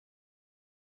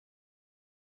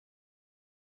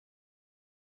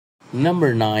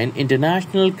Number 9.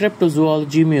 International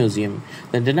Cryptozoology Museum.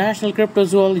 The International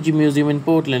Cryptozoology Museum in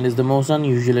Portland is the most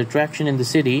unusual attraction in the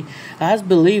city, as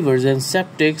believers and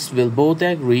skeptics will both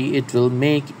agree it will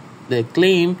make the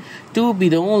claim to be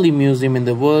the only museum in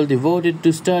the world devoted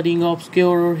to studying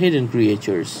obscure or hidden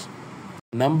creatures.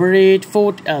 Number 8.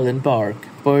 Fort Allen Park.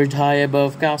 Perched high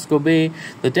above Casco Bay,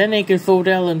 the 10-acre Fort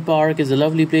Allen Park is a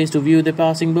lovely place to view the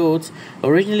passing boats.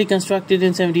 Originally constructed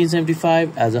in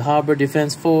 1775 as a harbor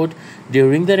defense fort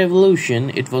during the Revolution,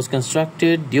 it was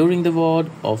constructed during the War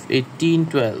of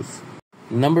 1812.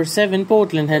 Number 7.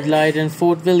 Portland Headlight and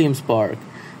Fort Williams Park.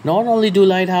 Not only do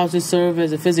lighthouses serve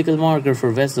as a physical marker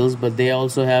for vessels, but they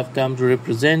also have come to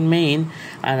represent Maine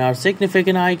and are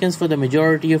significant icons for the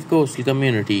majority of coastal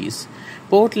communities.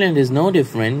 Portland is no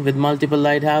different, with multiple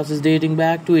lighthouses dating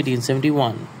back to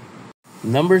 1871.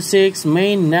 Number 6.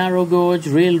 Maine Narrow Gauge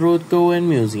Railroad Co. and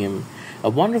Museum. A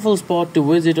wonderful spot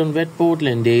to visit on wet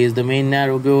Portland Day is the Maine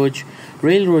Narrow Gauge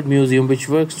Railroad Museum, which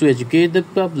works to educate the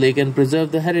public and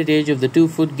preserve the heritage of the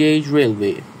two-foot gauge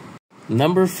railway.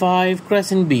 Number 5.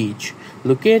 Crescent Beach.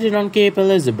 Located on Cape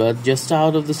Elizabeth, just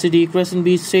out of the city, Crescent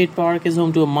Beach State Park is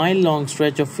home to a mile-long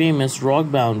stretch of famous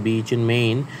rock-bound beach in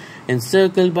Maine,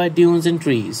 encircled by dunes and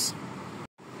trees.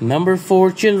 Number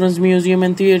 4. Children's Museum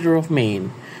and Theatre of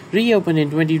Maine. Reopened in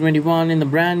 2021 in the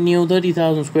brand new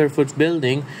 30,000 square foot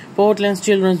building, Portland's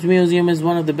Children's Museum is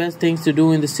one of the best things to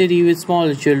do in the city with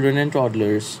smaller children and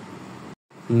toddlers.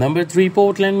 Number 3.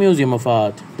 Portland Museum of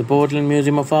Art. The Portland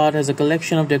Museum of Art has a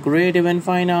collection of decorative and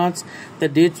fine arts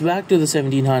that dates back to the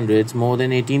 1700s. More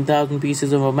than 18,000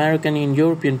 pieces of American and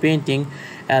European painting,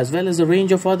 as well as a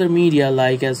range of other media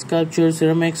like sculpture,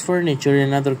 ceramics, furniture,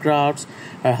 and other crafts,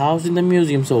 are housed in the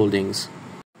museum's holdings.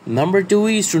 Number 2.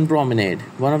 Eastern Promenade.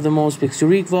 One of the most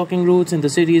picturesque walking routes in the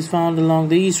city is found along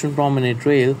the Eastern Promenade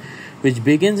Trail, which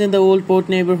begins in the Old Port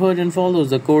neighborhood and follows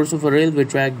the course of a railway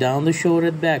track down the shore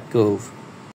at Back Cove.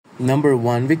 Number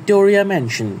 1. Victoria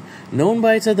Mansion. Known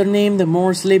by its other name, the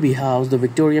Morse Libby House, the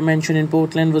Victoria Mansion in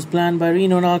Portland was planned by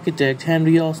renowned architect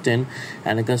Henry Austin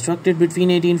and constructed between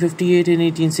 1858 and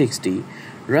 1860.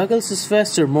 Ruggles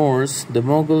Sylvester Morse, the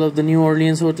mogul of the New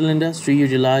Orleans hotel industry,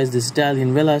 utilized this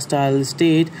Italian villa-style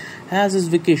estate as his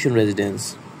vacation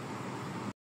residence.